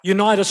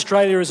Unite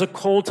Australia is a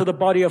call to the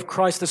body of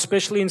Christ,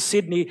 especially in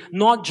Sydney,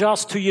 not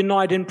just to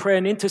unite in prayer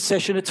and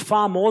intercession. It's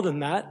far more than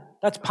that.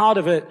 That's part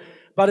of it.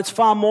 But it's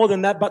far more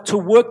than that, but to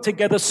work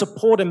together,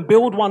 support and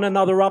build one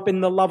another up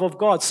in the love of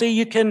God. See,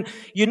 you can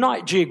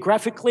unite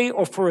geographically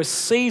or for a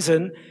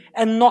season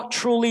and not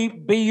truly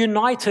be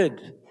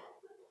united.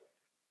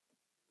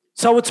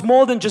 So it's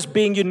more than just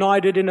being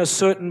united in a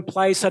certain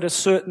place at a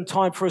certain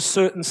time for a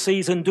certain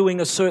season doing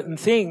a certain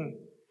thing.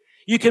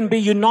 You can be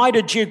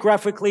united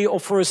geographically or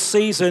for a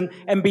season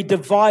and be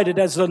divided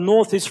as the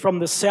north is from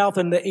the south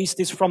and the east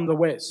is from the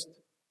west.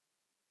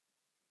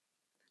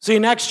 See,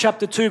 in Acts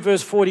chapter 2,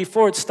 verse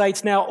 44, it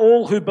states, now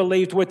all who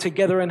believed were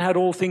together and had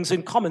all things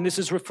in common. This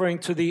is referring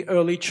to the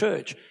early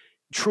church,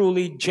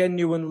 truly,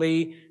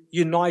 genuinely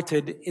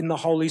united in the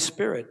Holy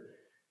Spirit.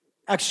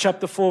 Acts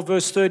chapter 4,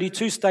 verse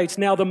 32 states,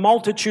 now the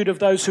multitude of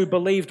those who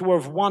believed were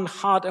of one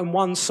heart and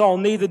one soul.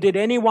 Neither did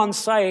anyone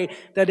say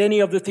that any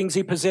of the things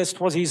he possessed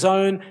was his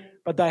own,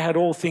 but they had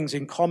all things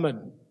in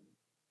common.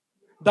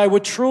 They were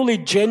truly,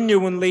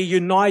 genuinely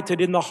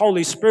united in the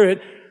Holy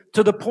Spirit,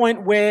 to the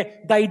point where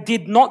they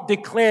did not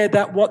declare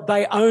that what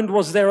they owned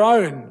was their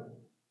own.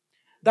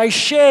 They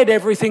shared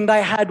everything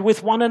they had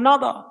with one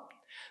another.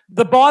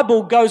 The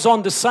Bible goes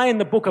on to say in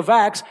the book of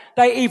Acts,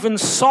 they even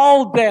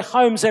sold their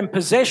homes and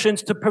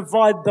possessions to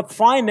provide the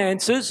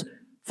finances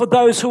for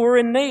those who were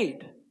in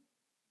need.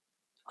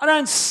 I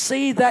don't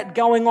see that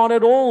going on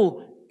at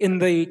all in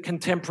the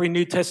contemporary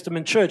New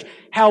Testament church.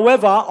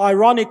 However,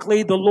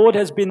 ironically, the Lord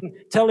has been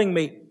telling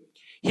me,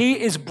 He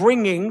is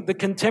bringing the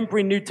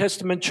contemporary New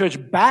Testament church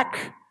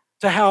back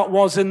to how it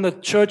was in the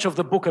church of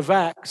the book of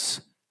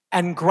Acts,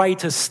 and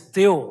greater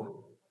still.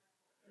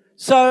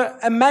 So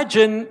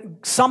imagine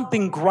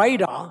something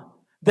greater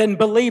than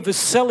believers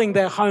selling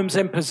their homes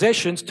and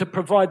possessions to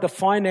provide the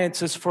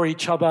finances for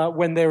each other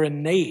when they're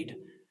in need.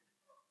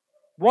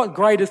 What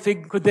greater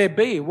thing could there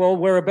be? Well,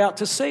 we're about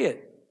to see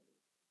it.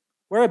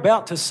 We're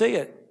about to see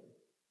it.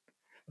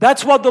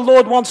 That's what the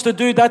Lord wants to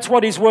do. That's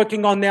what He's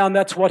working on now, and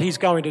that's what He's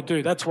going to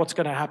do. That's what's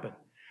going to happen.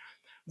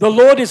 The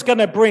Lord is going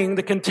to bring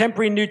the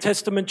contemporary New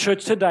Testament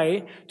church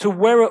today to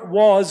where it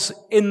was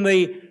in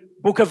the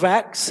book of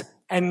Acts,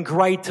 and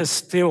greater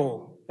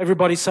still.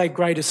 Everybody say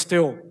greater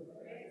still.